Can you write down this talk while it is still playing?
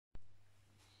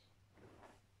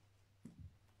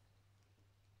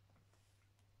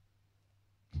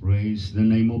Praise the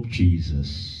name of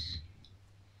Jesus.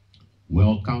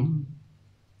 Welcome,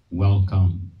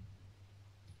 welcome.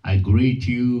 I greet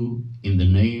you in the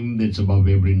name that's above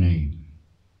every name,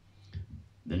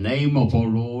 the name of our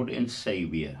Lord and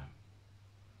Savior.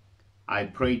 I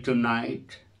pray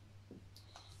tonight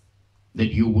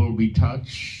that you will be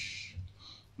touched.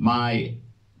 My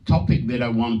topic that I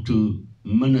want to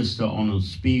minister on or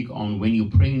speak on, when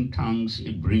you pray in tongues,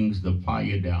 it brings the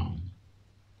fire down.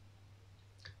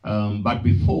 But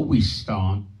before we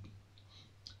start,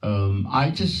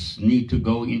 I just need to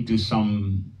go into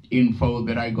some info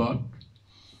that I got.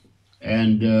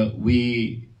 And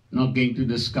we're not going to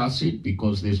discuss it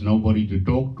because there's nobody to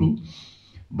talk to.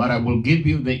 But I will give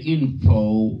you the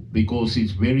info because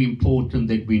it's very important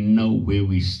that we know where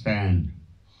we stand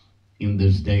in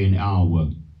this day and hour.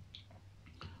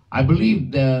 I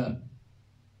believe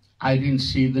I didn't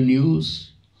see the news,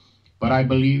 but I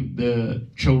believe the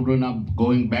children are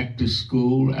going back to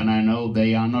school, and I know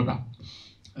they are not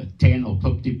 10 or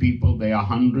 50 people, they are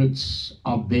hundreds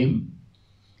of them.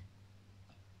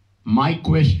 My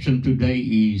question today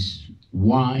is,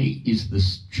 why is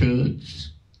this church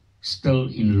still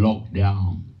in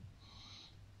lockdown?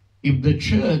 If the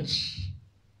church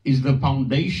is the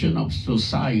foundation of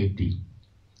society,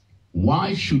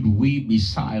 why should we be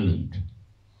silent?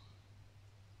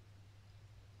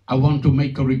 I want to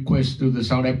make a request to the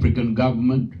South African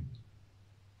government.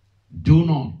 Do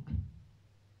not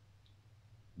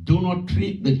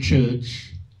treat the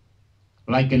church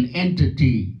like an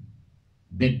entity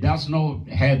that does not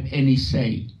have any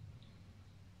say.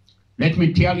 Let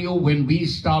me tell you, when we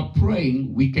start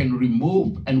praying, we can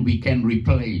remove and we can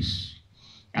replace.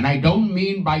 And I don't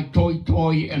mean by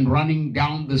toy and running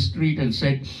down the street and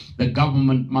said the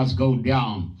government must go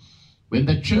down. When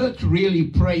the church really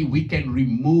pray, we can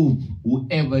remove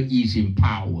whoever is in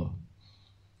power.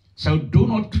 So do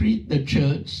not treat the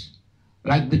church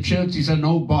like the church is a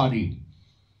nobody.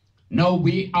 No,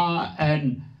 we are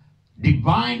a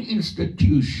divine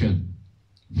institution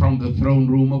from the throne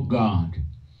room of God.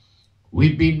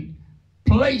 We've been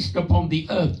placed upon the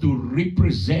earth to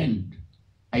represent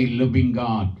a living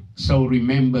God. So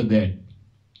remember that.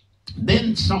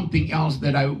 Then something else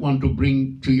that I want to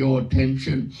bring to your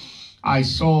attention. I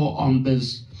saw on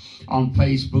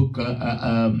Facebook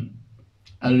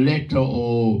a letter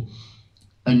or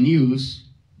a news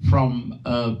from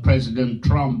President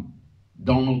Trump,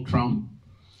 Donald Trump.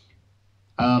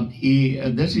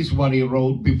 This is what he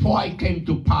wrote. Before I came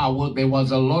to power, there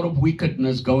was a lot of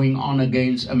wickedness going on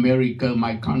against America,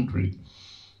 my country.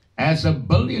 As a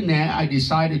billionaire, I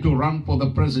decided to run for the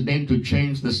president to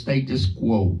change the status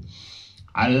quo.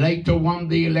 I later won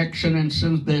the election, and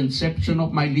since the inception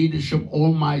of my leadership,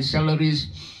 all my salaries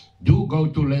do go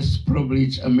to less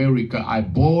privileged America. I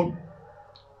brought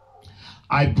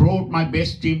my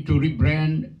best team to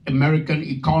rebrand American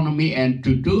economy, and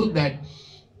to do that,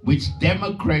 which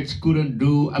Democrats couldn't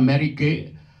do,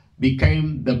 America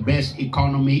became the best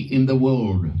economy in the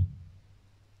world.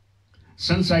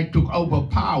 Since I took over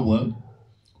power,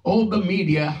 all the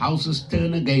media houses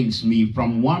turn against me,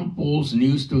 from one false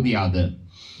news to the other.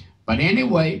 But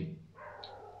anyway,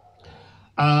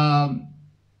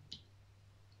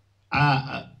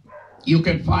 you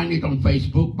can find it on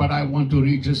Facebook, but I want to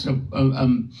read just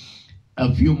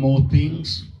a few more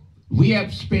things. We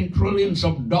have spent trillions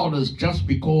of dollars just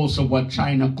because of what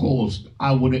China caused.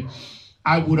 I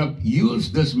would have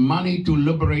used this money to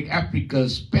liberate Africa,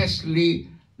 especially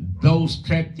those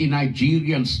trapped in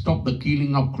Nigeria, and stop the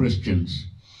killing of Christians.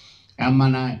 And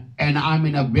I'm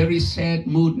in a very sad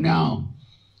mood now.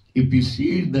 If you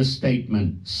see the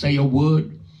statement, say a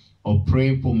word or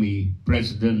pray for me,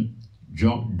 President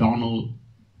Donald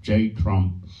J.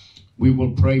 Trump. We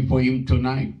will pray for him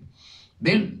tonight.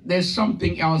 Then there's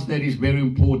something else that is very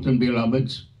important,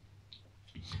 beloveds.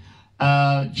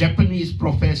 Japanese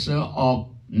professor of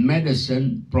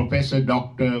medicine, Professor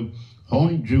Dr.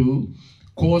 Honju,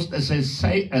 caused a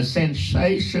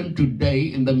sensation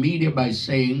today in the media by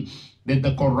saying that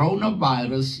the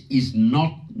coronavirus is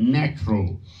not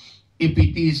natural. If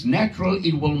it is natural,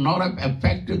 it will not have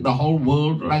affected the whole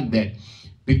world like that.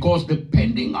 Because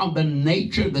depending on the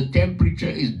nature, the temperature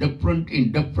is different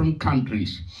in different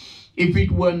countries. If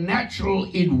it were natural,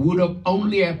 it would have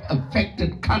only have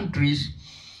affected countries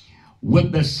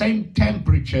with the same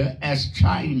temperature as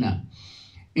China.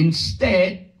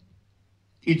 Instead,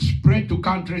 it spread to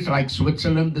countries like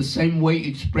Switzerland the same way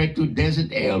it spread to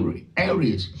desert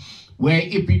areas, where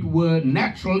if it were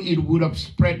natural, it would have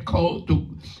spread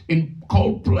in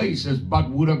cold places, but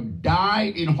would have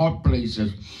died in hot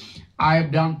places. I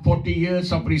have done 40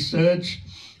 years of research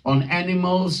on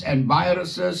animals and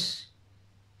viruses,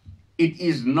 it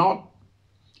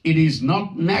is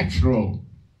not natural.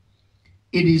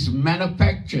 It is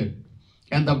manufactured.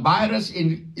 And the virus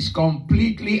is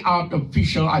completely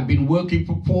artificial. I've been working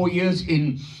for 4 years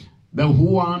in the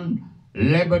Wuhan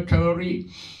laboratory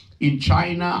in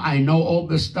China. I know all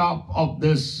the staff of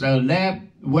this lab.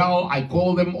 Well, I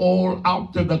call them all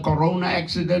after the corona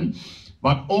accident,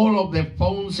 but all of their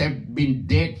phones have been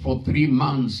dead for 3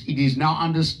 months. It is now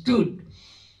understood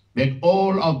that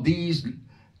all of these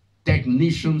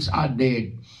technicians are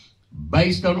dead.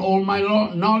 Based on all my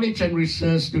knowledge and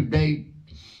research to date,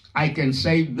 I can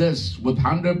say this with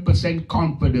 100%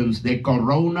 confidence that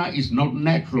corona is not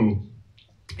natural.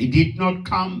 It did not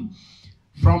come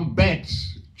from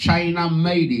bats. China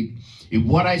made it. If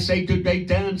what I say today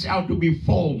turns out to be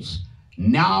false,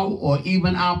 now or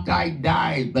even after I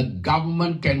die, the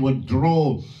government can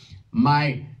withdraw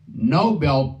my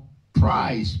Nobel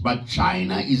Prize. But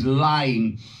China is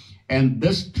lying, and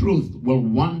this truth will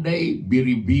one day be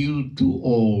revealed to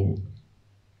all.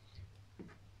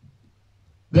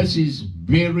 This is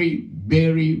very,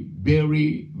 very,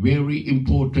 very, very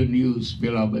important news,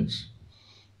 beloveds.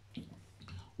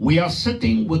 We are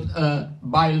sitting with a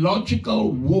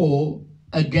biological war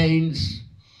against,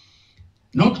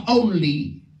 not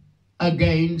only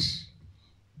against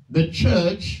the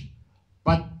church,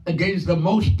 but against the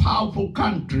most powerful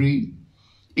country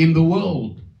in the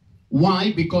world.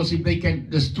 Why? Because if they can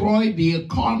destroy the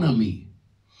economy,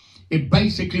 it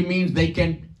basically means they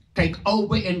can take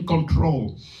over and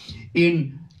control.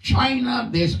 In China,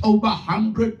 there's over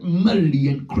 100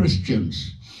 million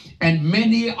Christians, and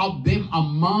many of them are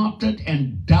martyred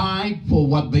and died for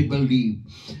what they believe.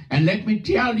 And let me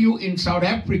tell you, in South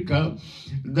Africa,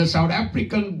 the South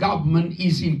African government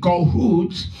is in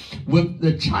cahoots with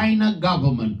the China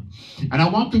government. And I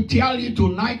want to tell you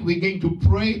tonight, we're going to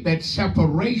pray that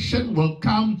separation will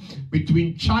come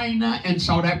between China and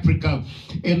South Africa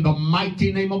in the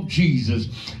mighty name of Jesus.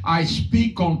 I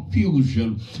speak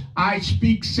confusion. I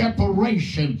speak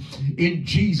separation in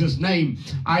Jesus' name.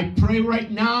 I pray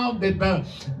right now that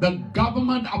the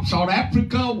government of South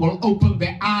Africa will open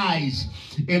their eyes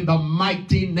in the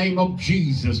mighty name of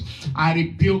Jesus. I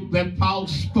rebuke that foul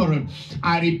spirit.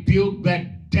 I rebuke that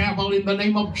devil in the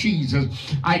name of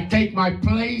Jesus. I take my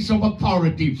place of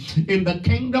authority in the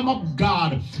kingdom of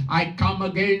God. I come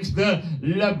against the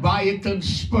Leviathan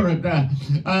spirit, the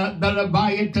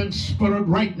Leviathan spirit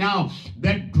right now,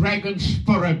 that dragon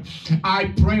spirit.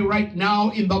 I pray right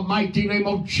now in the mighty name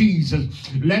of Jesus,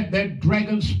 let that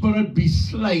dragon spirit be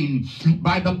slain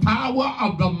by the power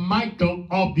of the might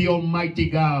of the Almighty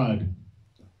God.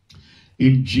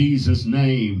 In Jesus'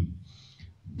 name.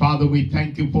 Father, we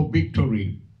thank you for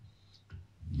victory.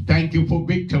 Thank you for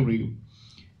victory.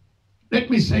 Let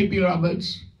me say,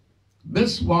 beloveds,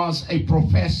 this was a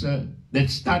professor that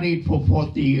studied for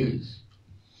 40 years.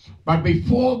 But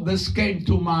before this came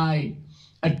to my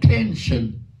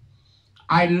attention,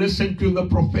 I listened to the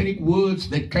prophetic words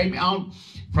that came out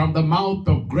from the mouth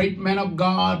of great men of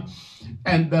God,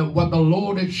 and what the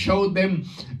Lord had showed them.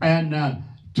 And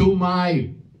to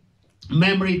my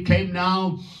memory came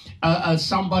now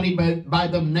somebody by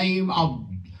the name of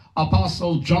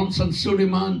Apostle Johnson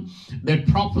Suleiman, that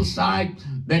prophesied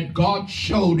that God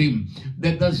showed him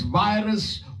that this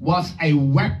virus was a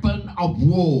weapon of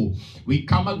war. We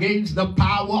come against the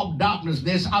power of darkness.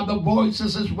 There's other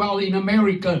voices as well in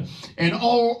America and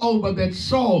all over that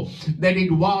saw that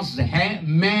it was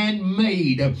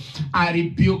man-made. I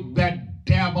rebuke that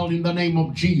devil in the name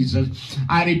of Jesus.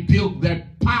 I rebuke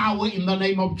that power in the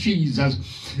name of Jesus.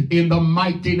 In the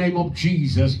mighty name of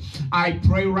Jesus, I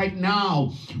pray right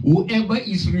now, whoever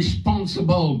is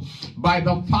responsible by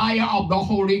the fire of the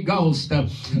Holy Ghost,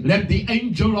 let the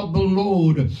angel of the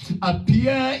Lord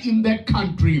appear in that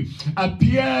country,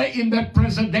 appear in that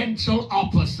presidential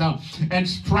office, and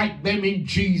strike them in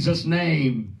Jesus'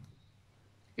 name.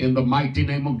 In the mighty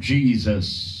name of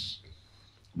Jesus.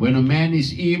 When a man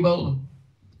is evil,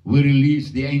 we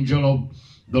release the angel of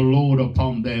the Lord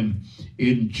upon them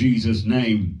in Jesus'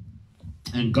 name.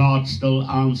 And God still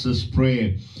answers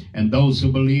prayer. And those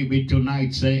who believe it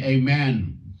tonight say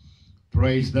amen.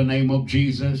 Praise the name of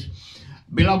Jesus.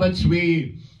 Beloveds,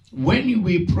 when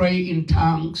we pray in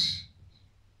tongues,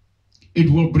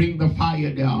 it will bring the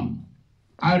fire down.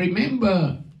 I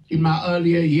remember in my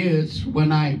earlier years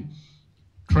when I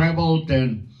traveled,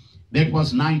 and that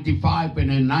was 95, and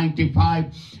in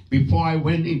 95, before I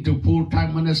went into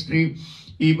full-time ministry,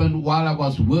 even while I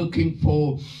was working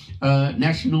for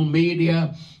national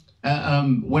media,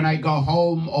 when I go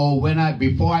home or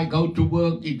before I go to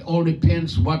work, it all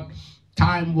depends what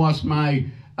time was my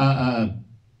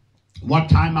what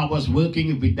time I was working,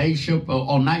 if it day shift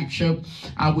or night shift,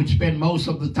 I would spend most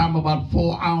of the time about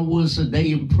 4 hours a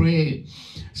day in prayer.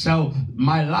 So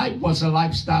my life was a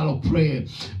lifestyle of prayer.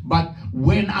 But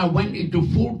when I went into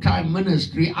full-time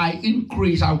ministry, I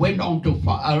increased. I went on to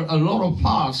a lot of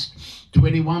fasts,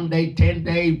 21 days, 10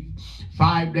 days,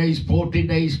 5 days, 40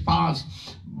 days fast.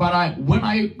 But when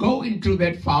I go into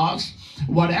that fast,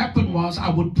 what happened was I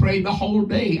would pray the whole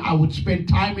day. I would spend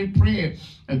time in prayer.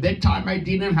 At that time, I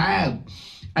didn't have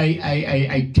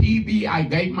a TV. I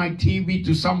gave my TV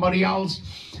to somebody else.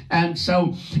 And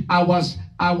so I was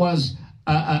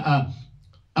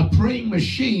a praying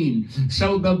machine.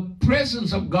 So the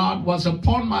presence of God was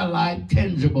upon my life,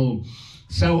 tangible.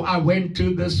 So I went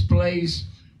to this place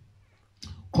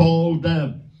called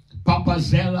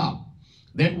Papazella.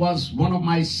 That was one of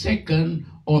my second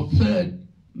or third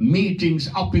meetings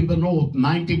up in the north,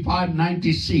 95,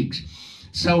 96.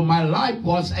 So my life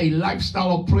was a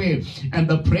lifestyle of prayer. And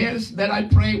the prayers that I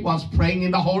prayed was praying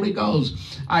in the Holy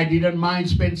Ghost. I didn't mind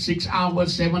spend 6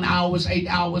 hours, 7 hours, 8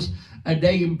 hours a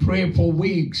day in prayer for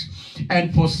weeks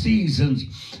and for seasons.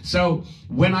 So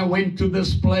when I went to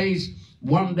this place,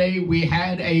 one day we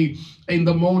had in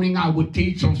the morning I would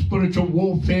teach on spiritual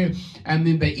warfare, and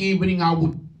in the evening I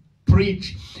would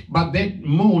preach. But that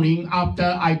morning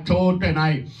after I taught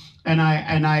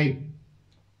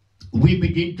we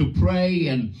begin to pray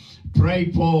and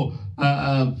pray for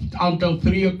until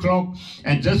 3 o'clock.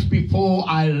 And just before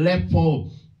I left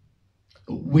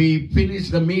we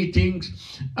finished the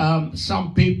meetings,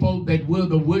 some people that were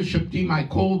the worship team, I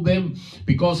called them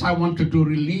because I wanted to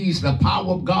release the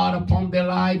power of God upon their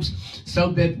lives,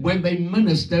 so that when they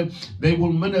minister, they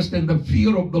will minister in the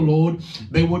fear of the Lord.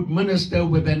 They would minister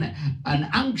with an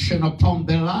unction upon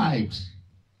their lives.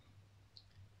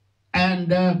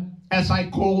 And as I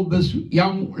called this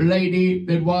young lady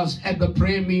that was at the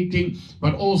prayer meeting,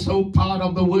 but also part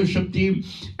of the worship team,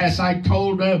 as I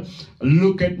told her,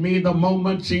 look at me, the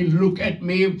moment she looked at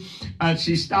me,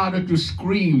 she started to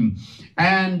scream.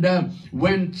 And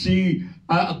when she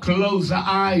closed her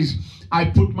eyes, I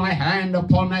put my hand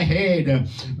upon her head.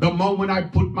 The moment I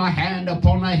put my hand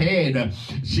upon her head,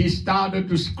 she started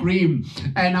to scream.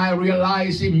 And I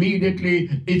realized immediately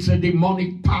it's a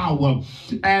demonic power.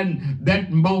 And that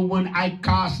moment I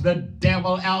cast the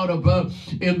devil out of her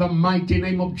in the mighty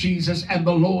name of Jesus. And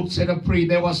the Lord set her free.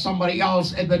 There was somebody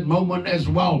else at that moment as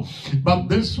well. But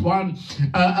this one,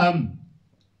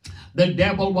 the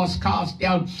devil was cast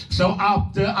out. So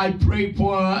after I prayed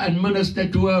for her and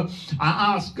ministered to her,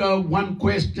 I asked her one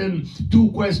question, two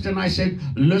questions. I said,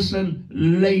 listen,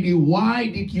 lady, why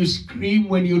did you scream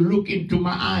when you look into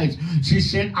my eyes? She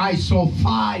said, I saw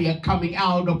fire coming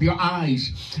out of your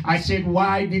eyes. I said,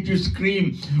 why did you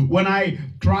scream when I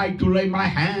tried to lay my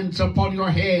hands upon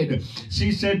your head?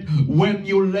 She said, when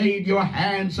you laid your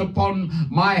hands upon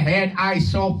my head, I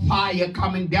saw fire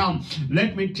coming down.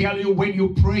 Let me tell you, when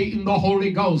you pray in the Holy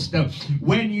Ghost,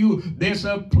 there's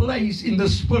a place in the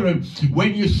Spirit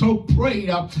when you so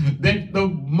prayed up that the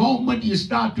moment you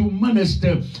start to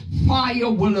minister,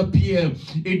 fire will appear.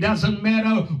 It doesn't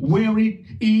matter where it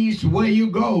is, where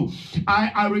you go.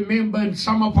 I remember in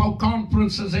some of our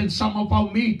conferences and some of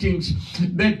our meetings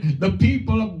that the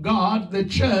people of God, the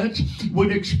church,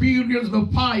 would experience the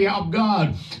fire of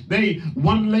God.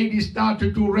 One lady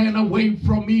started to run away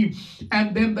from me,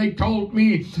 and then they told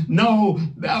me, no,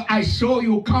 I saw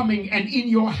you coming, and in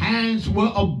your hands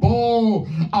were a ball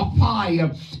of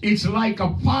fire. It's like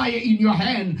a fire in your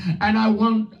hand, and I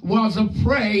was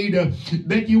afraid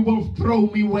that you will throw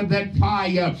me with that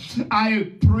fire.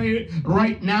 I pray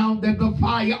right now that the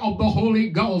fire of the Holy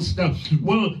Ghost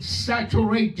will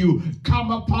saturate you,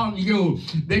 come upon you,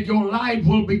 that your life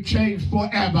will be changed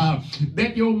forever,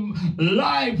 that your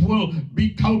life will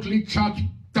be totally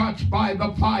touched by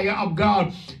the fire of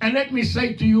God. And let me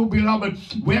say to you, beloved,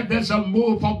 where there's a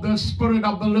move of the Spirit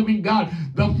of the living God,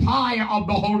 the fire of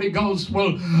the Holy Ghost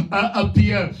will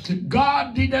appear.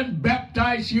 God didn't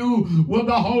baptize you with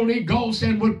the Holy Ghost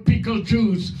and with pickle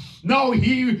juice. No,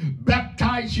 He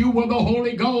baptized you with the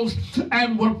Holy Ghost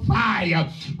and with fire.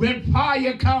 When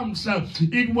fire comes,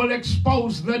 it will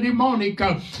expose the demonic.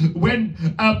 When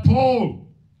Paul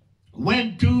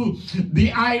went to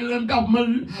the island of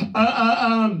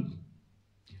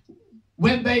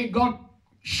when they got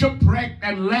shipwrecked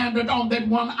and landed on that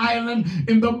one island,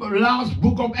 in the last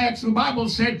book of Acts, the Bible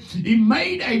said he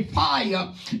made a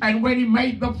fire, and when he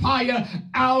made the fire,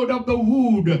 out of the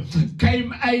wood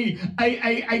came a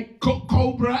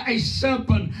cobra, a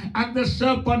serpent, and the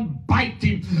serpent bite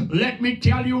him. Let me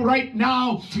tell you right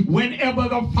now, whenever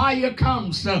the fire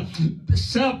comes,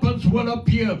 serpents will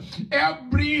appear.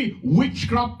 Every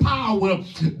witchcraft power,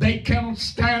 they cannot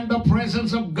stand the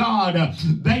presence of God.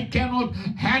 They cannot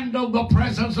handle the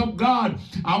presence of God.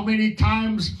 How many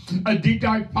times did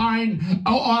I find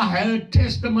or I heard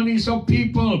testimonies of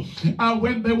people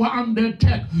when they were under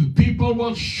attack? People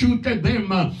will shoot at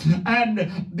them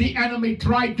and the enemy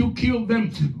tried to kill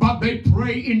them, but they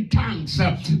pray in tongues.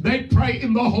 They pray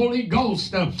in the Holy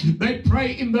Ghost. They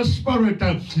pray in the Spirit.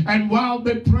 And while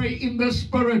they pray in the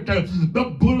Spirit,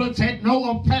 the bullets had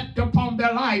no effect upon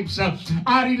their lives.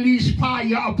 I release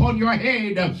fire upon your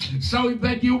head so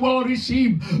that you will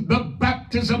receive the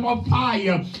baptism of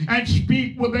fire and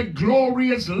speak with a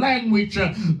glorious language,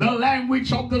 the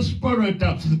language of the Spirit,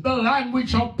 the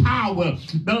language of power,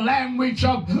 the language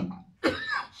of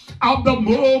the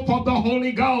move of the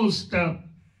Holy Ghost.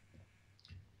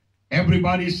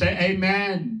 Everybody say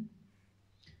amen.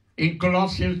 In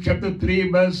Colossians chapter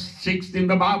 3 verse 16,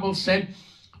 the Bible said,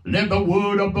 let the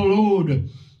word of the Lord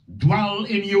dwell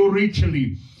in you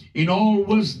richly, in all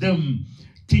wisdom,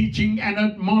 teaching and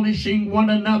admonishing one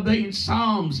another in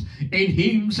psalms, in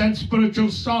hymns and spiritual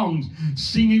songs,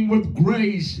 singing with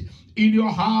grace in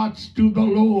your hearts to the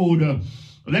Lord.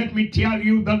 Let me tell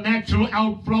you, the natural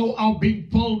outflow of being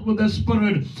filled with the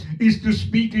Spirit is to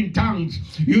speak in tongues.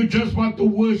 You just want to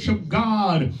worship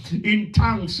God in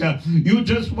tongues. You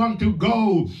just want to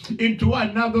go into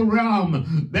another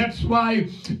realm. That's why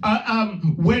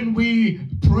when we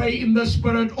pray in the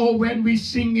Spirit or when we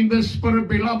sing in the Spirit,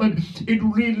 beloved, it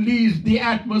releases the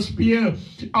atmosphere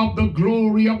of the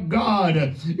glory of God.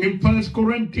 In 1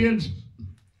 Corinthians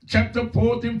chapter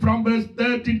 14 from verse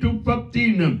 13 to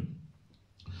 15,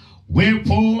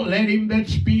 wherefore let him that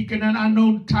speak in an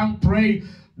unknown tongue pray,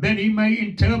 that he may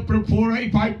interpret. For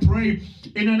if I pray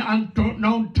in an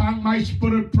unknown tongue, my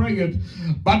spirit prayeth,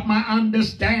 but my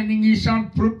understanding is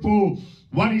unfruitful.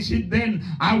 What is it then?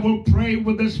 I will pray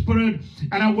with the Spirit,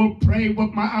 and I will pray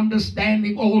with my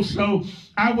understanding also.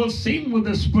 I will sing with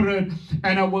the Spirit,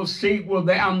 and I will sing with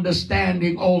the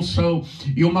understanding also.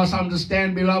 You must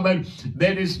understand, beloved,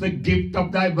 that is the gift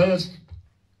of diverse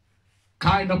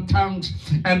kind of tongues,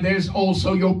 and there's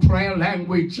also your prayer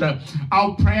language.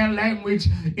 Our prayer language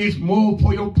is more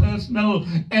for your personal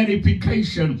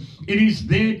edification. It is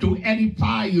there to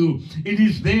edify you. It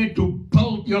is there to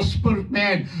build your spirit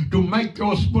man, to make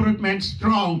your spirit man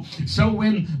strong. So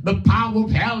when the power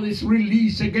of hell is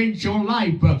released against your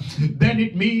life, then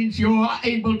it means you are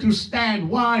able to stand.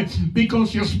 Why?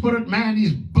 Because your spirit man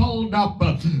is built up.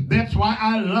 That's why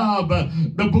I love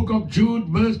the book of Jude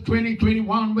verse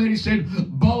 20-21, where he said,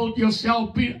 build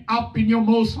yourself up in your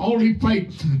most holy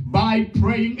faith by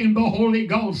praying in the Holy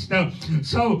Ghost.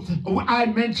 So I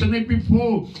mentioned it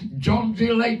before. John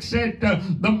G. Lake said,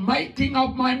 the making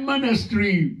of my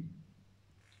ministry,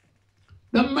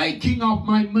 the making of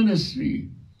my ministry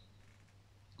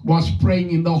was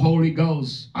praying in the Holy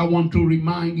Ghost. I want to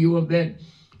remind you of that.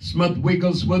 Smith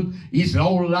Wigglesworth, his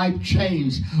whole life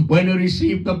changed when he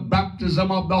received the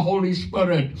baptism of the Holy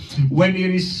Spirit. When he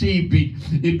received it,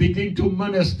 he began to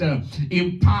minister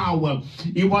in power.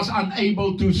 He was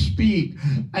unable to speak.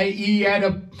 He had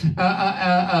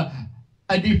a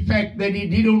defect that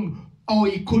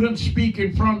he couldn't speak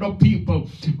in front of people.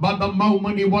 But the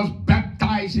moment he was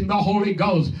baptized in the Holy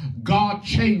Ghost, God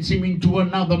changed him into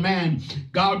another man.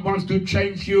 God wants to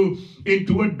change you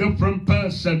into a different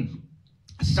person,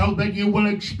 so that you will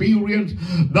experience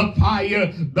the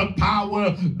fire, the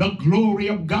power, the glory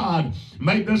of God.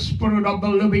 May the Spirit of the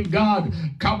living God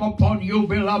come upon you,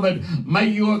 beloved. May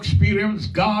you experience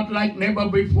God like never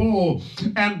before.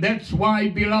 And that's why,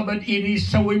 beloved, it is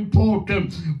so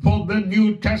important for the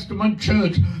New Testament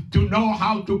church to know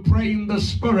how to pray in the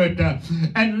Spirit.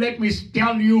 And let me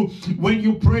tell you, when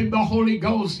you pray in the Holy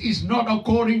Ghost, it's not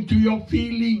according to your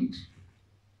feelings.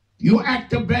 You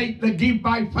activate the gift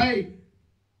by faith.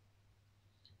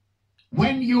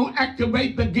 When you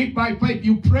activate the gift by faith,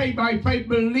 you pray by faith,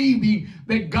 believing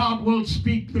that God will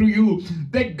speak through you,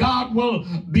 that God will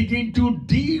begin to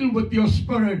deal with your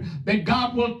spirit, that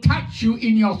God will touch you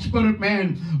in your spirit,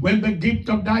 man. When the gift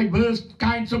of diverse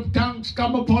kinds of tongues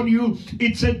come upon you,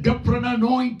 it's a different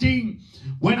anointing.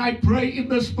 When I pray in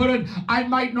the Spirit, I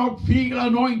might not feel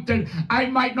anointed. I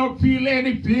might not feel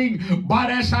anything.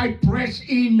 But as I press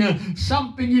in,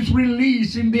 something is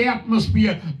released in the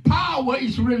atmosphere. Power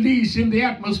is released in the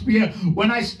atmosphere. When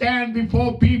I stand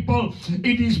before people,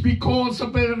 it is because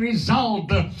of a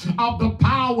result of the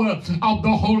power of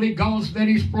the Holy Ghost that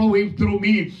is flowing through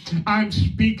me. I'm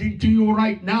speaking to you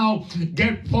right now.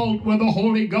 Get filled with the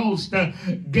Holy Ghost.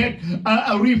 Get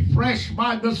refreshed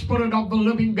by the Spirit of the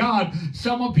living God, so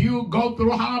some of you go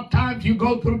through hard times, you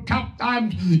go through tough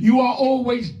times, you are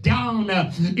always down.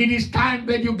 It is time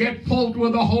that you get filled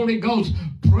with the Holy Ghost.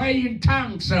 Pray in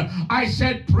tongues. I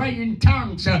said pray in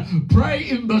tongues. Pray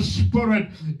in the Spirit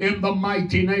in the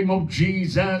mighty name of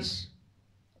Jesus.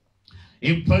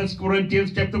 In 1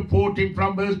 Corinthians chapter 14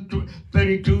 from verse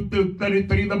 32 to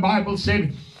 33, the Bible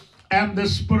said, and the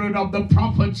spirit of the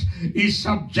prophets is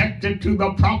subjected to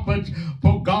the prophets,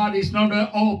 for God is not an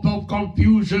author of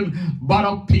confusion, but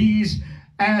of peace,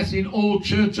 as in all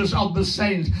churches of the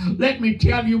saints. Let me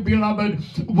tell you, beloved,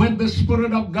 when the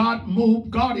Spirit of God moves,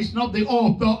 God is not the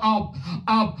author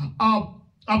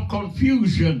of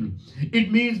confusion. It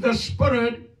means the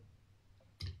Spirit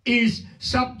is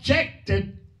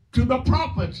subjected to the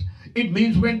prophets. It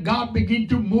means when God begins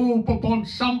to move upon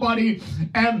somebody,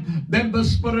 and then the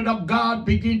Spirit of God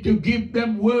begins to give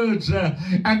them words,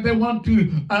 and they want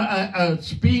to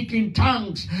speak in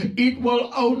tongues, it will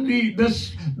only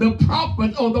the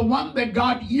prophet or the one that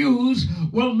God used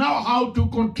will know how to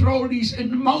control his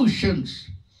emotions.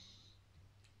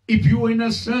 If you're in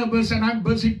a service and I'm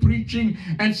busy preaching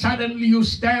and suddenly you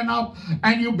stand up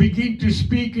and you begin to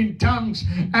speak in tongues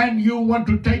and you want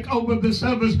to take over the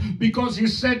service because you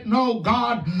said, no,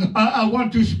 God, I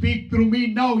want to speak through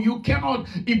me. No, you cannot.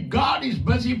 If God is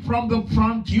busy from the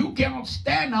front, you cannot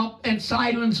stand up and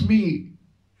silence me.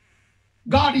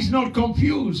 God is not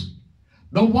confused.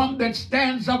 The one that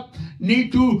stands up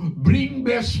need to bring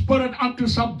their spirit unto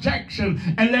subjection.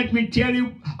 And let me tell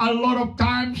you, a lot of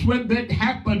times when that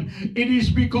happens, it is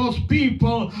because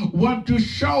people want to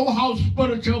show how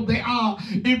spiritual they are.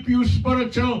 If you're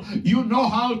spiritual, you know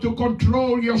how to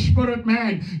control your spirit,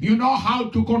 man. You know how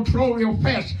to control your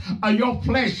flesh.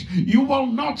 You will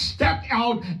not step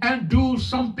out and do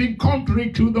something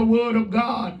contrary to the word of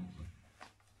God.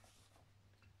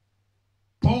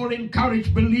 Paul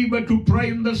encouraged believers to pray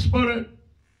in the Spirit.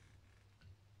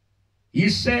 He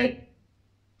said,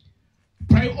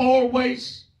 pray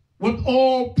always with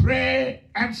all prayer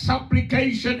and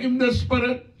supplication in the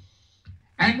Spirit,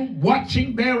 and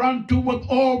watching thereunto with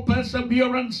all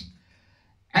perseverance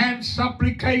and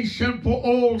supplication for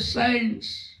all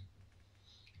saints.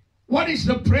 What is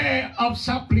the prayer of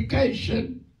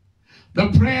supplication? The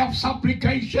prayer of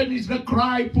supplication is the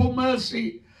cry for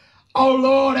mercy. Oh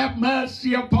Lord, have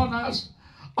mercy upon us.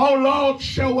 Oh Lord,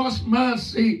 show us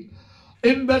mercy.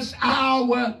 In this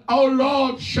hour, oh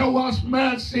Lord, show us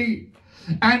mercy.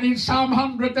 And in Psalm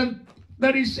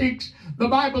 136, the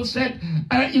Bible said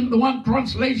in the one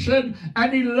translation,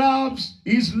 and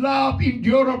his love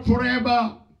endureth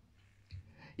forever.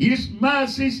 His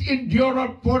mercies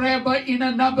endureth forever in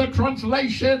another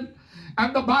translation.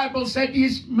 And the Bible said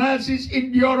his mercies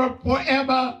endureth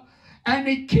forever. And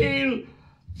he killed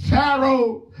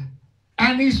Pharaoh,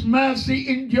 and his mercy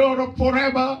endureth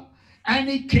forever. And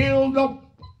he killed the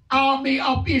army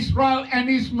of Israel, and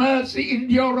his mercy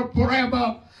endureth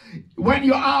forever. When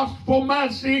you ask for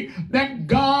mercy, then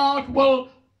God will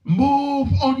move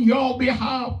on your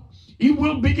behalf. He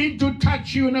will begin to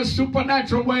touch you in a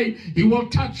supernatural way. He will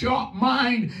touch your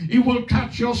mind. He will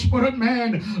touch your spirit,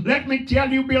 man. Let me tell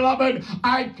you, beloved,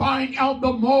 I find out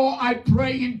the more I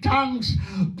pray in tongues,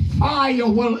 fire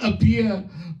will appear.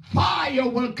 Fire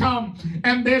will come.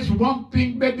 And there's one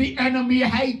thing that the enemy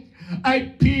hates.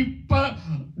 People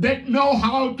that know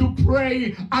how to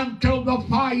pray until the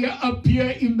fire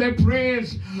appear in their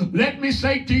prayers. Let me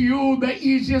say to you, the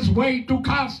easiest way to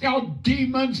cast out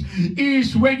demons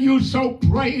is when you so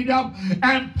prayed up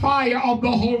and fire of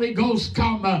the Holy Ghost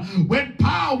come. When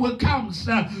power comes,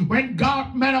 when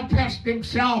God manifests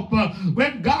himself,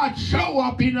 when God show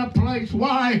up in a place.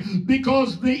 Why?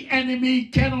 Because the enemy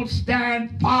cannot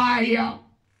stand fire.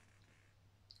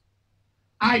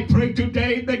 I pray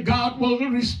today that God will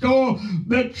restore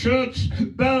the church,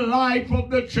 the life of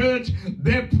the church,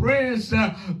 their prayers,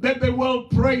 that they will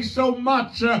pray so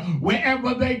much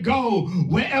wherever they go,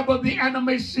 wherever the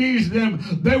enemy sees them,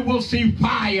 they will see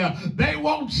fire. They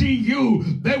won't see you,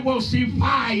 they will see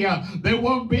fire. They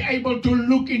won't be able to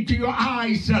look into your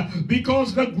eyes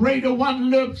because the greater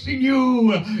one lives in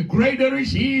you. Greater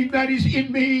is he that is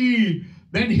in me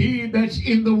than he that's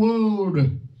in the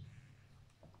world.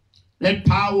 Let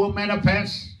power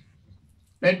manifest.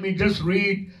 Let me just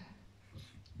read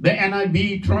the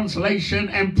NIV translation.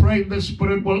 And pray the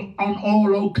Spirit will on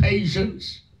all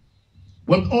occasions,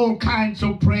 with all kinds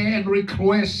of prayer and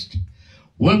request.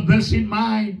 With this in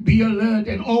mind, be alert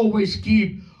and always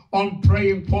keep on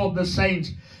praying for the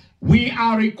saints. We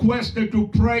are requested to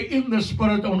pray in the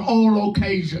Spirit on all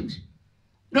occasions.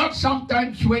 Not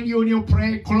sometimes when you're in your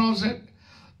prayer closet.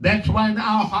 That's why in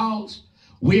our house,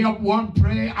 We have one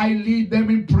prayer. I lead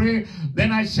them in prayer.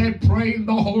 Then I said, pray in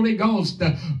the Holy Ghost.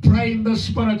 Pray in the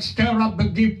Spirit. Stir up the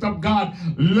gift of God.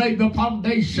 Lay the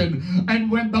foundation.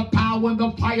 And when the power and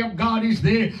the fire of God is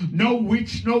there, no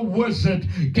witch, no wizard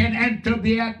can enter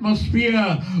the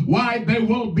atmosphere. Why? They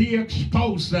will be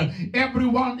exposed.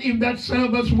 Everyone in that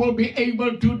service will be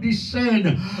able to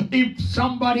discern if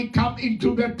somebody come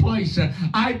into that place.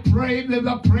 I pray that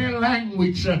the prayer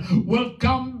language will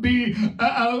come be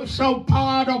so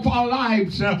powerful of our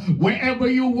lives. Wherever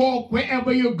you walk,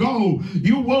 wherever you go,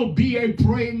 you will be a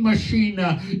praying machine.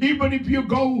 Even if you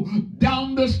go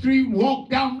down the street, walk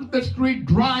down the street,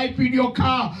 drive in your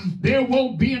car, there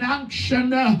will be an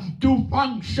unction to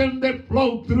function that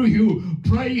flow through you.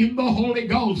 Pray in the Holy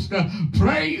Ghost.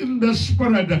 Pray in the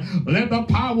Spirit. Let the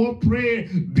power of prayer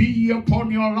be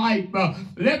upon your life.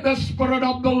 Let the Spirit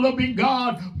of the living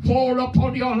God fall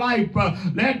upon your life.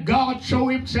 Let God show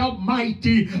himself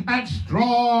mighty and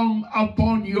strong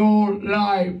upon your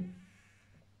life.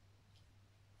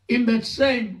 In that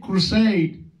same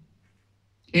crusade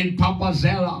in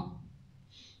Papazella,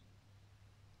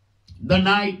 the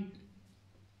night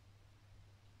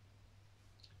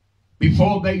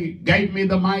before they gave me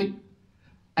the mic,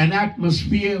 an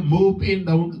atmosphere moved in.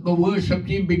 The worship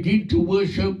team began to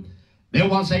worship. There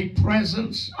was a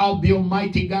presence of the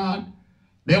Almighty God.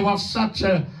 There was such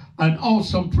an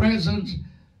awesome presence.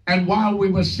 And while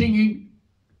we were singing,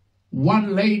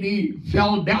 one lady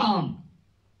fell down.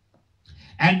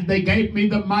 And they gave me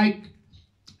the mic.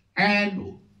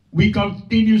 And we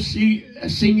continued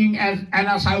singing. And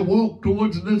as I walked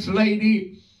towards this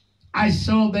lady, I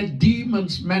saw that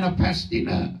demons manifest in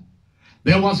her.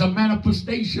 There was a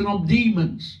manifestation of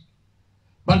demons.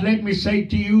 But let me say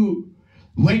to you,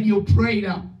 when you prayed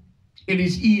up, it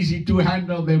is easy to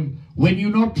handle them. When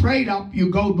you're not prayed up, you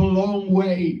go the long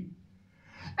way.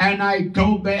 And I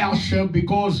told the usher,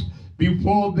 because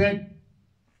before that,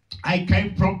 I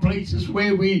came from places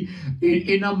where in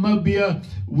Namibia,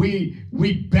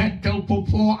 we battled for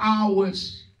 4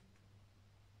 hours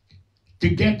to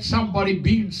get somebody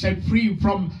being set free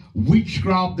from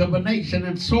witchcraft, divination,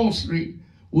 and sorcery,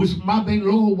 whose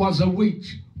mother-in-law was a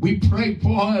witch. We prayed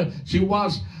for her. She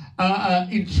was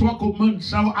in Swakopmund.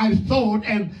 So I thought,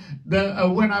 and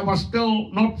when I was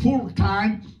still not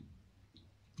full-time,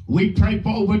 we prayed for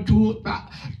over 2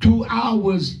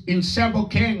 hours in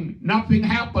Sebokeng. Nothing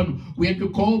happened. We had to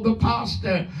call the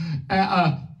pastor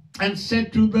and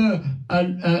said to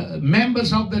the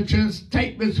members of the church,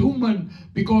 take this woman,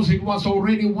 because it was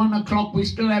already 1 o'clock. We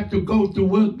still have to go to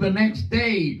work the next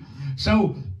day.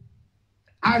 So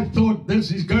I thought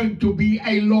this is going to be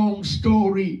a long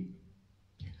story.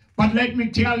 But let me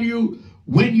tell you,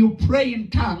 when you pray in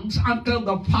tongues until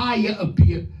the fire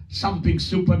appears, something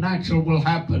supernatural will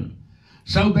happen.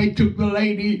 So they took the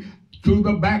lady to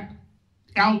the back,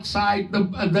 outside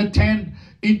the tent,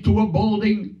 into a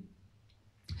building.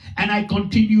 And I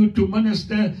continued to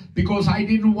minister because I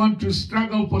didn't want to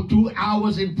struggle for 2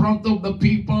 hours in front of the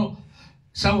people.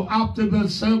 So after the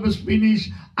service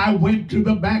finished, I went to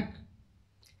the back.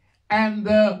 And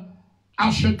the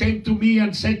usher came to me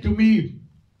and said to me,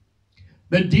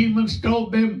 the demons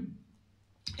told them,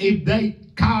 if they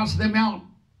cast them out,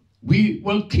 we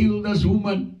will kill this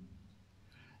woman.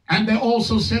 And they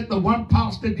also said the one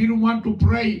pastor didn't want to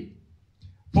pray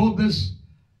for this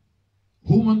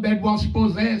woman that was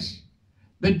possessed.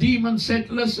 The demon said,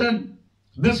 listen,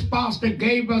 this pastor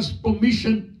gave us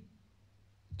permission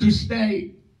to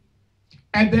stay.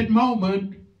 At that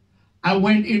moment, I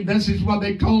went in. This is what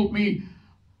they told me.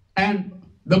 And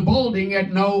the building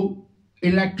had no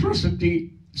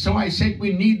electricity. So I said,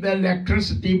 we need the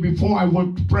electricity before I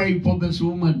would pray for this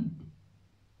woman.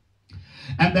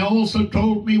 And they also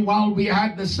told me while we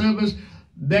had the service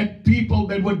that people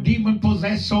that were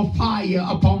demon-possessed saw fire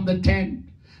upon the tent.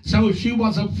 So she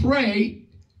was afraid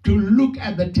to look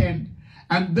at the tent.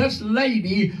 And this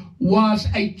lady was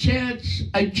a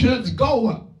church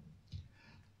goer.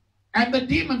 And the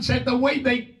demon said the way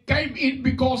they came in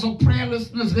because of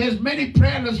prayerlessness, there's many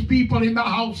prayerless people in the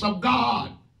house of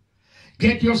God.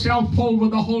 Get yourself full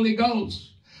with the Holy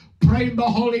Ghost. Pray in the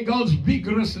Holy Ghost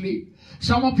vigorously.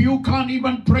 Some of you can't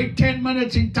even pray 10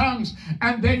 minutes in tongues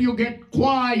and then you get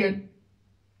quiet.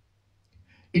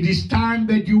 It is time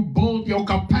that you build your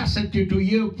capacity to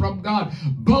hear from God.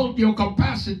 Build your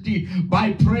capacity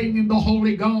by praying in the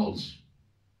Holy Ghost.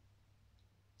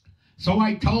 So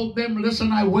I told them,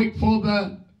 listen, I wait for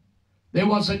there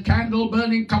was a candle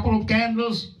burning, couple of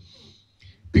candles,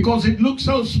 because it looked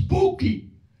so spooky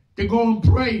to go and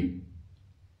pray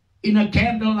in a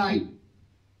candlelight.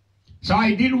 So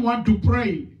I didn't want to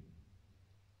pray.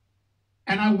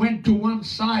 And I went to one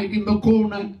side in the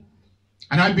corner,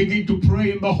 and I began to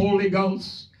pray in the Holy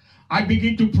Ghost. I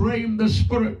began to pray in the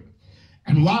Spirit.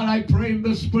 And while I prayed in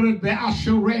the Spirit, the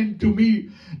usher ran to me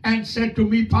and said to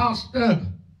me, Pastor,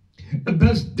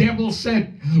 this devil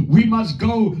said, we must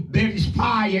go. There is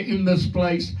fire in this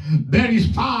place. There is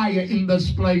fire in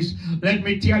this place. Let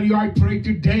me tell you, I pray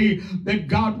today that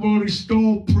God will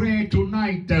restore prayer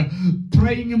tonight.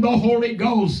 Praying in the Holy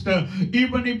Ghost,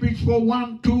 even if it's for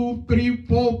 1, 2, 3,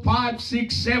 4, 5,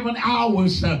 6, 7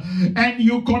 hours, and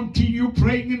you continue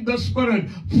praying in the Spirit,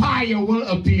 fire will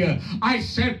appear. I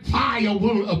said fire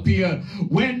will appear.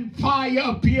 When fire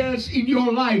appears in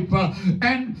your life,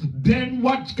 and then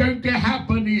what's going to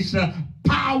happen is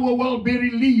power will be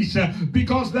released,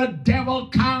 because the devil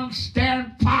can't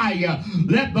stand fire.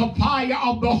 Let the fire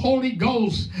of the Holy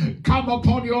Ghost come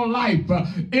upon your life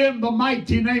in the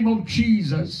mighty name of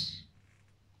Jesus.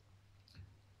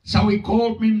 So he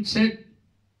called me and said,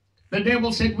 the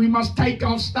devil said, we must take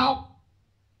our stuff.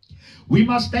 We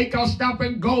must take our stuff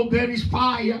and go. There is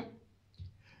fire.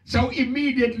 So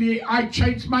immediately I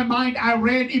changed my mind. I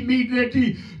ran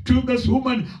immediately to this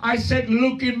woman. I said,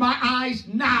 look in my eyes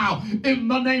now, in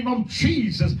the name of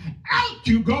Jesus. Out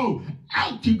you go,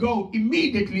 out you go.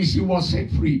 Immediately she was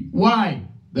set free. Why?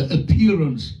 The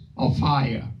appearance of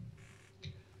fire.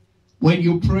 When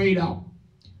you prayed out.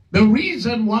 The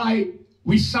reason why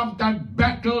we sometimes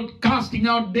battle casting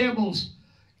out devils,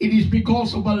 it is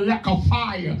because of a lack of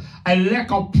fire, a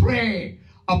lack of prayer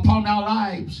upon our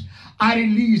lives. I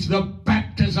release the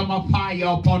baptism of fire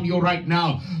upon you right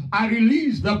now. I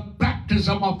release the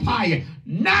baptism of fire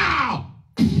now.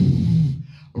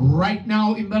 Right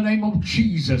now, in the name of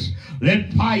Jesus,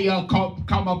 let fire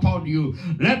come upon you.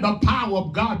 Let the power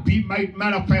of God be made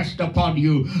manifest upon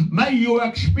you. May you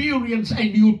experience a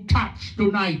new touch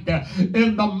tonight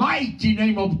in the mighty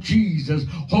name of Jesus.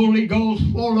 Holy Ghost,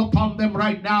 fall upon them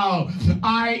right now.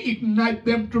 I ignite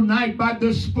them tonight by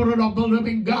the Spirit of the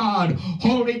living God.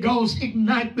 Holy Ghost,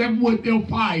 ignite them with your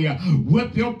fire,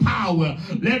 with your power.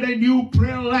 Let a new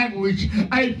prayer language,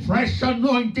 a fresh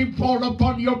anointing fall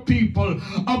upon your people,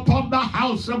 upon the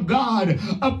house of God,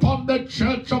 upon the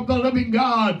church of the living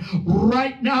God,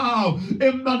 right now,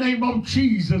 in the name of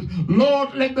Jesus.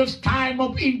 Lord, let this time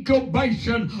of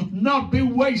incubation not be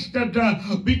wasted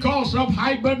because of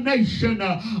hibernation.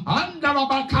 I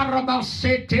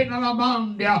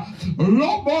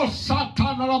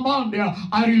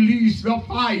release the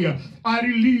fire. I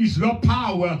release the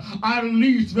power. I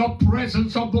release the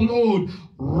presence of the Lord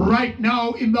right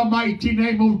now in the mighty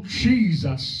name of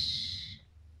Jesus.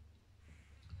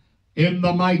 In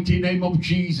the mighty name of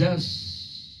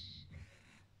Jesus,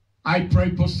 I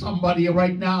pray for somebody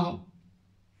right now.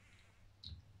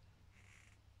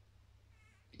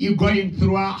 You're going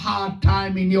through a hard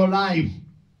time in your life.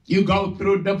 You go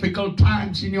through difficult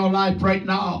times in your life right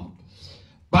now.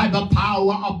 By the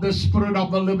power of the Spirit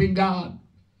of the living God,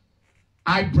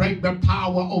 I break the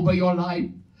power over your life.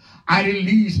 I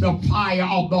release the fire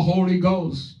of the Holy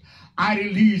Ghost. I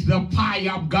release the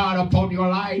fire of God upon your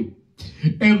life.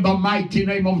 In the mighty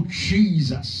name of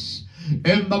Jesus.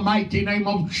 In the mighty name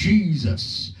of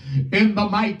Jesus. In the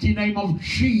mighty name of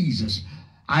Jesus.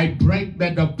 I break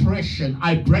the depression.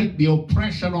 I break the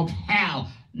oppression of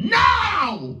hell.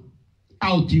 Now!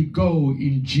 Out you go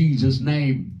in Jesus'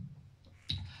 name.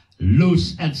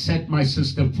 Loose and set my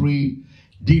sister free.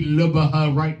 Deliver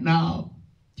her right now.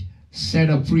 Set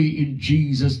her free in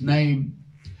Jesus' name.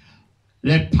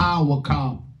 Let power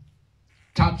come.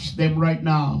 Touch them right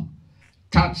now.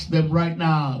 Touch them right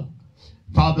now.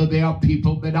 Father, there are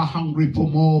people that are hungry for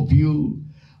more of you,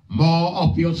 more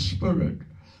of your Spirit,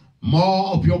 more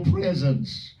of your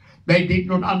presence. They did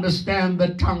not understand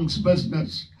the tongues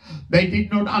business. They did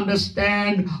not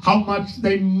understand how much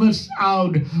they missed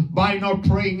out by not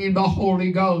praying in the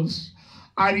Holy Ghost.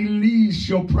 I release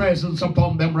your presence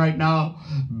upon them right now.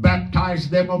 Baptize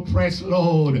them afresh,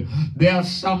 Lord. There are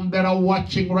some that are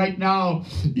watching right now.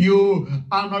 You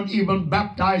are not even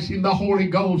baptized in the Holy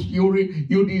Ghost.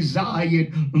 You desire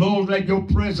it. Lord, let your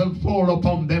presence fall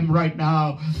upon them right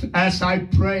now. As I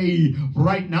pray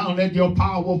right now, let your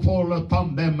power fall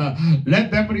upon them. Let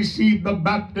them receive the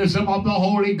baptism of the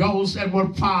Holy Ghost and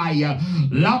with fire.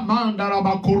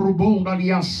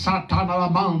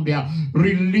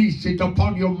 Release it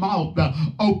upon your mouth.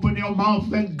 Open your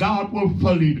mouth and God will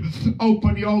fill it.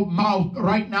 Open your mouth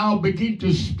right now. Begin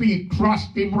to speak.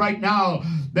 Trust him right now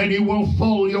that he will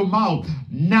fill your mouth.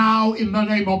 Now in the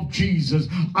name of Jesus,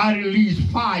 I release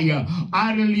fire.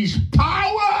 I release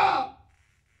power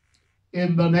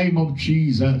in the name of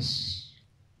Jesus.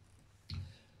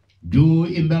 Do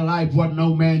in their life what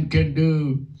no man can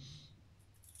do.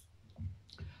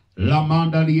 La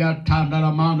mandalia tanda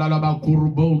la manda la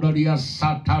bakurubondalia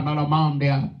satana la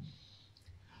mandia.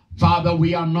 Father,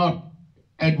 we are not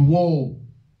at war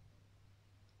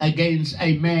against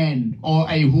a man or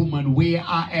a woman. We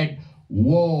are at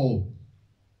war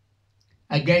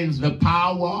against the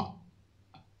power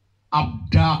of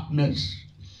darkness.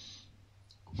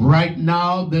 Right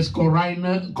now, this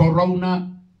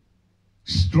corona,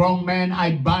 strong man,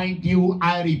 I bind you,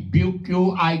 I rebuke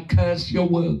you, I curse your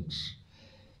works.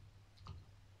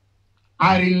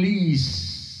 I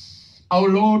release, oh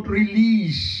Lord,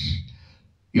 release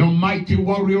your mighty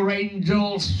warrior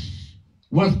angels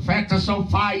with fetters of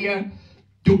fire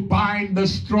to bind the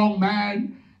strong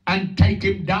man and take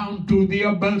him down to the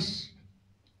abyss.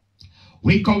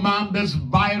 We command this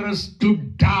virus to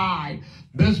die,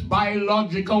 this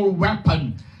biological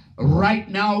weapon right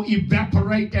now,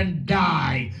 evaporate and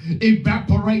die,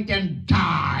 evaporate and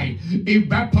die,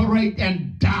 evaporate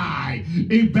and die,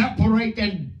 evaporate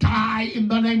and die in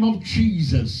the name of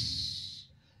Jesus,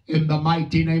 in the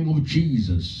mighty name of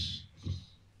Jesus.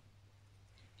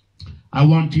 I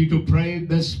want you to pray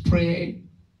this prayer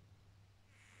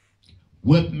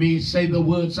with me. Say the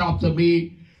words after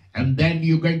me, and then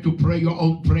you're going to pray your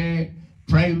own prayer.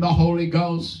 Pray in the Holy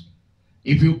Ghost.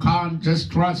 If you can't,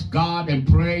 just trust God and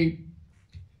pray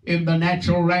in the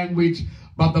natural language.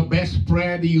 But the best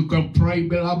prayer that you can pray,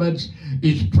 beloveds,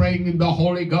 is praying in the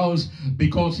Holy Ghost,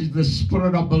 because it's the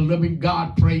Spirit of the living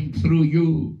God praying through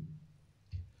you.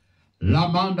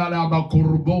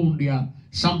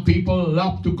 Some people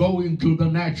love to go into the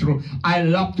natural. I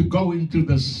love to go into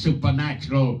the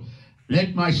supernatural.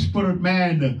 Let my spirit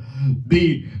man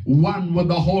be one with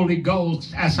the Holy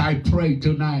Ghost as I pray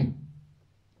tonight.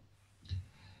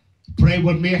 Pray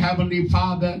with me, Heavenly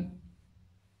Father.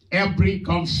 Every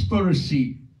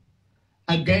conspiracy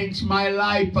against my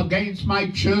life, against my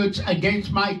church,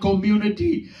 against my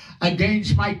community,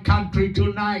 against my country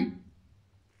tonight,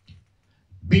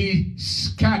 be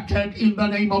scattered in the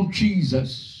name of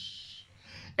Jesus.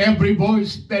 Every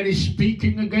voice that is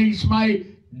speaking against my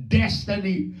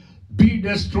destiny, be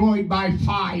destroyed by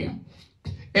fire.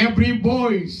 Every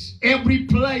voice, every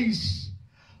place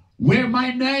where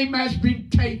my name has been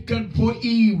taken for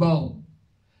evil,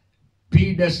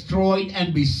 be destroyed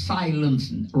and be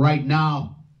silenced right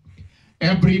now.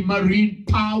 Every marine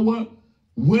power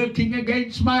working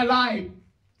against my life,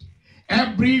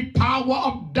 every power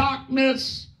of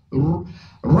darkness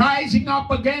rising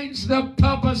up against the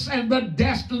purpose and the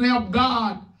destiny of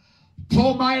God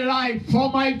for my life, for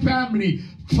my family,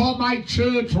 for my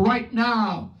church right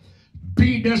now,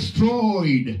 be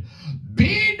destroyed.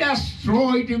 Be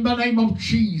destroyed in the name of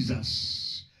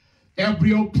Jesus.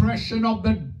 Every oppression of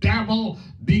the devil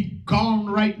be gone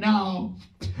right now.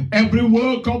 Every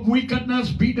work of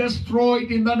wickedness be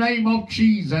destroyed in the name of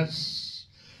Jesus.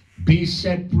 Be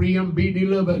set free and be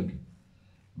delivered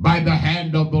by the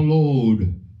hand of the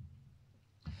Lord.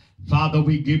 Father,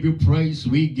 we give you praise,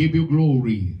 we give you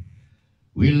glory.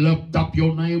 We lift up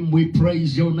your name, we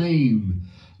praise your name.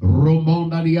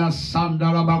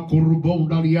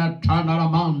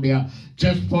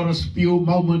 Just for a few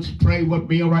moments, pray with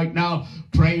me right now.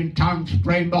 Pray in tongues,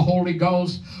 pray in the Holy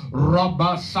Ghost.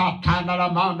 Robo satana la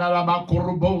manda la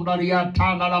bakurbonda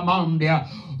la mandia.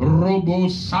 Robo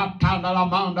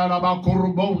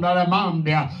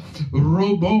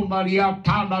Maria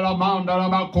tana la manda la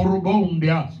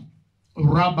bakurbondia.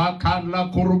 Rabakan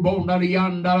la kurbonda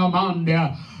lianda la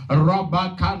mandia.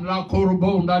 Rabakan la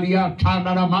kurbonda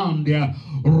liatana la mandia.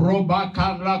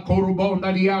 Robakan la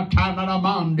kurbonda liatana la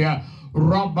mandia.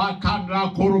 Rabakan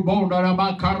la kurbonda la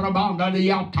bakarabanda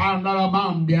liatana la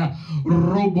mandia.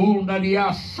 Robonda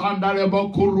liasanda la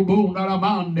bakurbonda la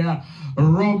mandia.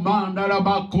 Romanda la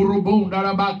bakurbonda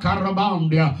la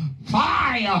bakarabandia.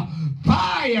 Fire!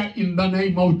 Fire in the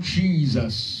name of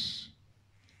Jesus.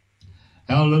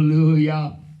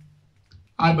 Hallelujah.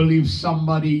 I believe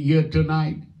somebody here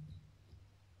tonight,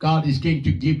 God is going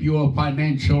to give you a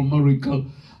financial miracle,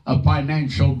 a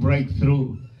financial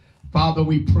breakthrough. Father,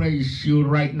 we praise you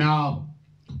right now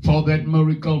for that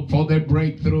miracle, for that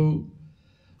breakthrough.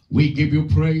 We give you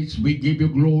praise, we give you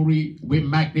glory, we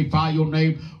magnify your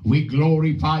name, we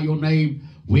glorify your name,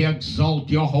 we exalt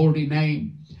your holy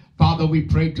name. Father, we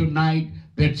pray tonight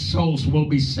that souls will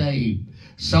be saved,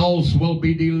 souls will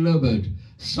be delivered,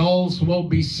 souls will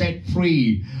be set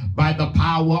free by the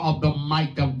power of the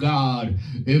might of God.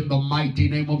 In the mighty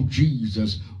name of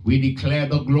Jesus, we declare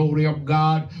the glory of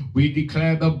God. We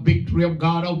declare the victory of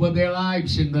God over their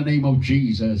lives in the name of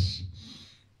Jesus.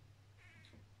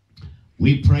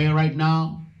 We pray right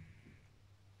now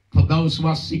for those who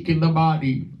are sick in the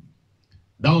body,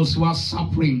 those who are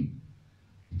suffering,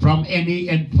 from any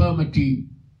infirmity,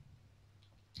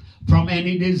 from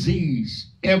any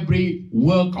disease, every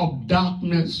work of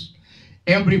darkness,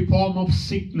 every form of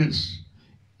sickness,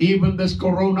 even this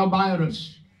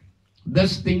coronavirus,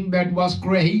 this thing that was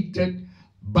created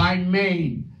by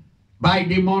man, by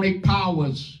demonic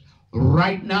powers.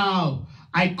 Right now,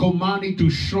 I command it to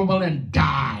shrivel and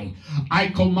die. I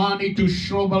command it to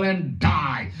shrivel and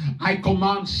die. I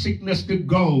command sickness to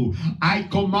go. I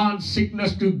command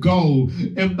sickness to go.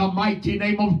 In the mighty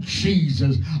name of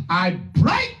Jesus, I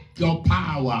break your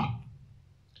power.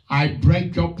 I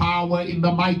break your power in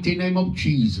the mighty name of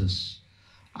Jesus.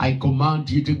 I command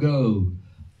you to go.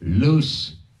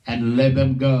 Loose and let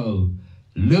them go.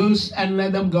 Loose and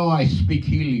let them go. I speak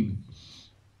healing.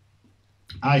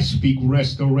 I speak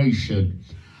restoration.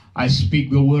 I speak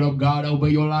the word of God over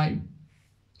your life.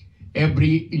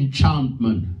 Every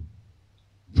enchantment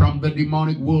from the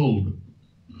demonic world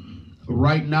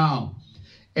right now,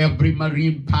 every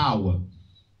marine power,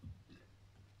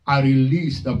 I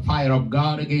release the fire of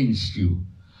God against you.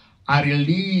 I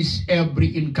release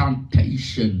every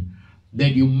incantation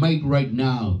that you make right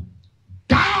now.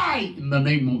 Die in the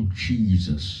name of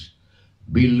Jesus.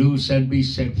 Be loose and be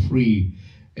set free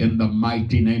in the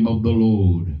mighty name of the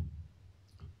Lord.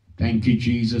 Thank you,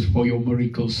 Jesus, for your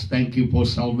miracles. Thank you for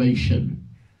salvation.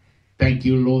 Thank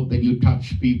you, Lord, that you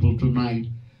touch people tonight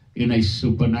in a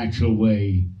supernatural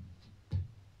way.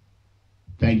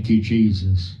 Thank you,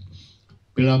 Jesus.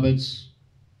 Beloveds,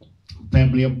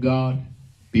 family of God,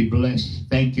 be blessed.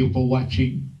 Thank you for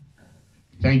watching.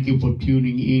 Thank you for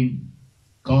tuning in.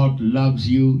 God loves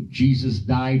you. Jesus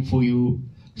died for you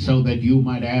so that you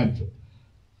might have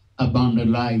abundant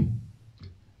life.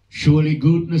 Surely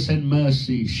goodness and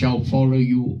mercy shall follow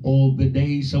you all the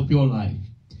days of your life,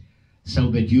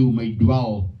 so that you may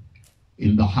dwell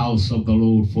in the house of the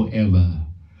Lord forever.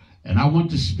 And I want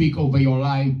to speak over your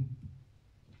life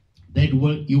that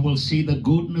you will see the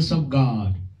goodness of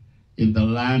God in the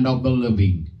land of the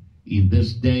living, in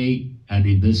this day and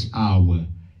in this hour.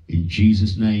 In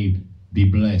Jesus' name, be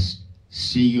blessed.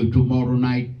 See you tomorrow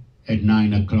night at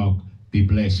 9 o'clock. Be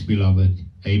blessed, beloved.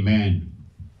 Amen.